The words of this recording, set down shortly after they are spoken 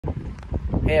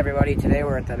Hey everybody, today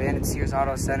we're at the abandoned Sears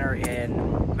Auto Center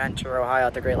in Mentor, Ohio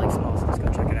at the Great Lakes Mall, so let's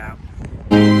go check it out.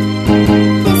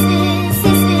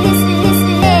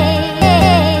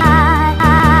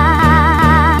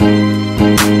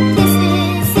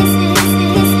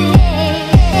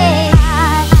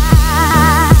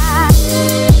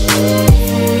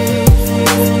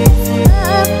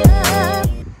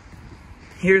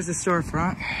 Here's the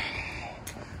storefront.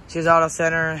 Sears Auto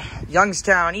Center,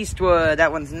 Youngstown, Eastwood.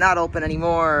 That one's not open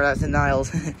anymore. That's in Niles.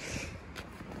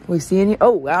 We see any?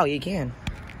 Oh, wow, you can.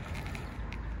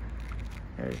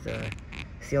 There's the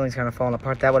ceiling's kind of falling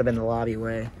apart. That would have been the lobby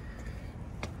way.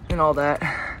 And all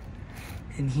that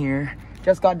in here.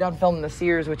 Just got done filming the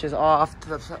Sears, which is off to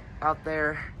the, out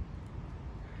there.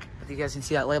 If you guys can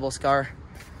see that label scar.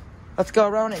 Let's go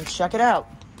around and check it out.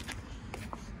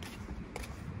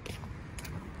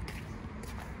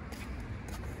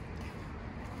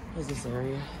 Here's this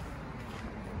area.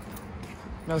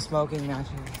 No smoking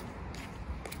matches.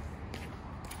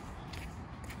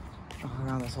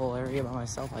 Around this whole area by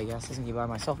myself, I guess. This is a by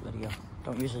myself video.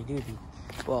 Don't usually do the.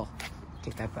 Well,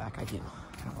 take that back. I do. I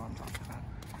don't know what I'm talking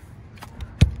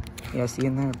about. Yeah, see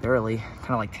in there? Barely. Kind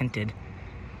of like tinted.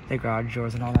 The garage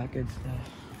doors and all that good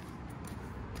stuff.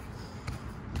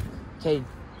 Okay,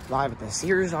 live at the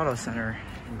Sears Auto Center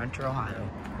in Mentor, Ohio.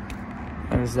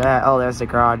 There's that. Oh, there's the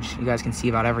garage. You guys can see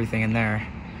about everything in there.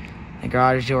 The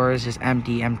garage door is just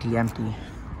empty, empty, empty.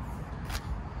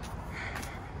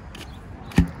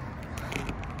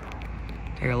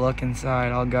 Take a look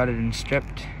inside, all gutted and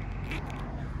stripped.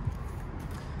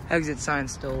 Exit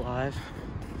sign's still alive.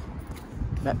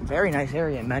 Very nice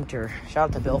area in Mentor. Shout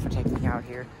out to Bill for taking me out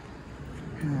here.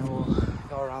 And we'll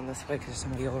go around this way because there's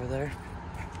somebody over there.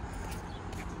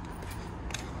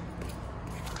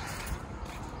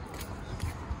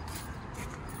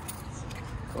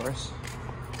 Of course.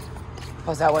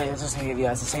 Plus that way, it's just gonna give you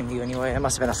guys the same view anyway. There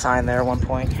must have been a sign there at one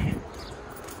point.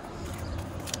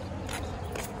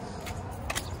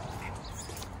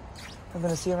 I'm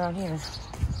gonna see around here.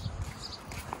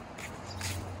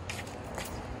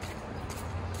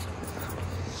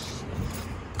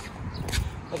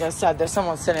 Like I said, there's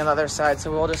someone sitting on the other side,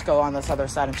 so we'll just go on this other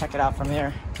side and check it out from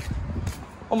here.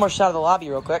 One more shot of the lobby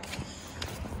real quick.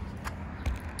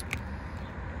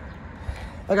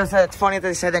 Like I said, it's funny that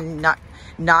they said that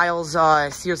Niles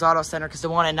Sears Auto Center, because the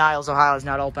one in Niles, Ohio is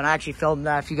not open. I actually filmed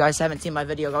that. If you guys haven't seen my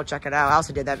video, go check it out. I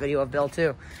also did that video of Bill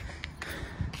too.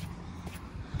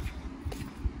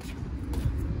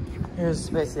 Here's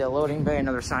basically a loading bay.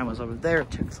 Another sign was over there,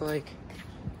 it looks like.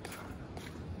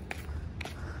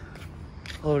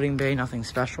 Loading bay, nothing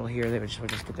special here. They would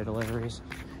just get their deliveries.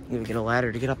 You would get a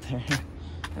ladder to get up there.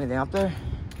 Anything up there?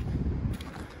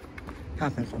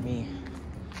 Nothing for me.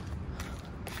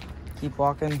 Keep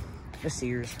walking, the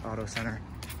Sears Auto Center.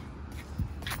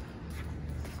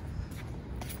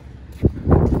 There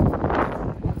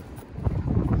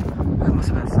must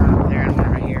have been a sign up there and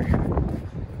one right here.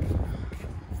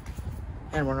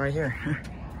 And one right here.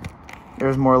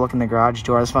 There's more look in the garage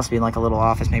door. This must be like a little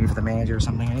office, maybe for the manager or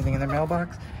something. Anything in their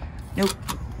mailbox? Nope,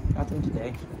 nothing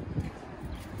today.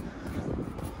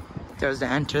 There's the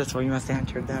enter, that's where you must have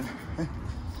entered then.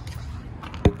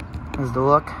 There's the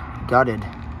look, gutted.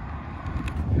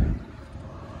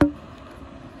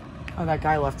 Oh, that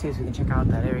guy left too, so we can check out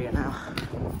that area now.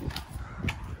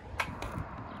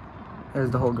 There's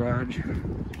the whole garage.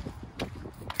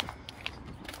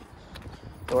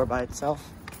 Door by itself.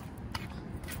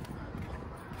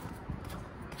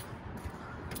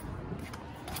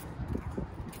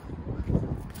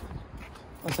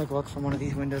 Let's take a look from one of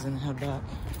these windows and head back.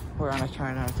 We're on a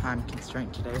time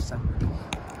constraint today, so.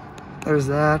 There's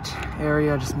that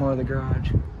area, just more of the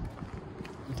garage.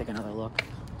 Let's take another look.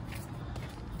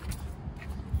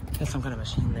 There's some kind of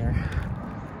machine there.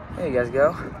 There you guys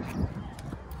go.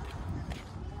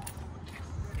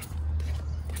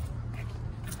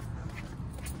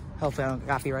 Hopefully I don't get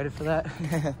copyrighted for that.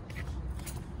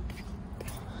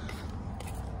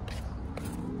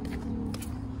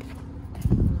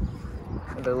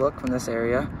 Another look from this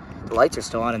area. The lights are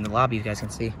still on in the lobby, you guys can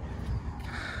see.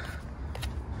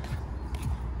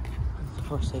 Of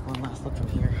course, take one last look from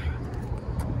here.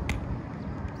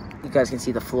 You guys can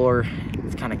see the floor.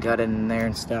 It's kind of gutted in there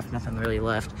and stuff. Nothing really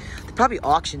left. They probably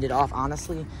auctioned it off,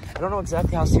 honestly. I don't know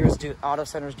exactly how Sears auto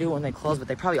centers do when they close, but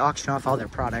they probably auction off all their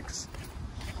products.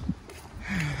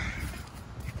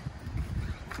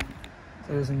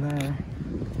 There's in there.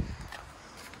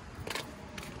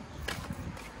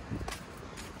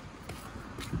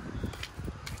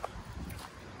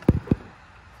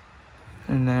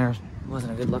 And there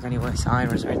wasn't a good look anyway. Sign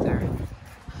was right there.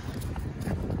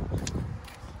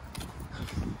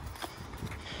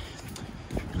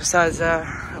 besides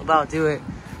about do it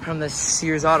from the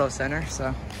Sears Auto Center.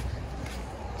 So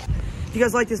if you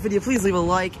guys like this video, please leave a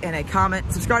like and a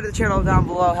comment. Subscribe to the channel down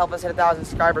below. Help us hit 1,000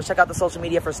 subscribers. Check out the social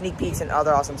media for sneak peeks and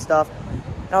other awesome stuff.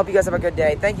 And I hope you guys have a good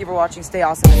day. Thank you for watching. Stay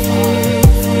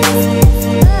awesome.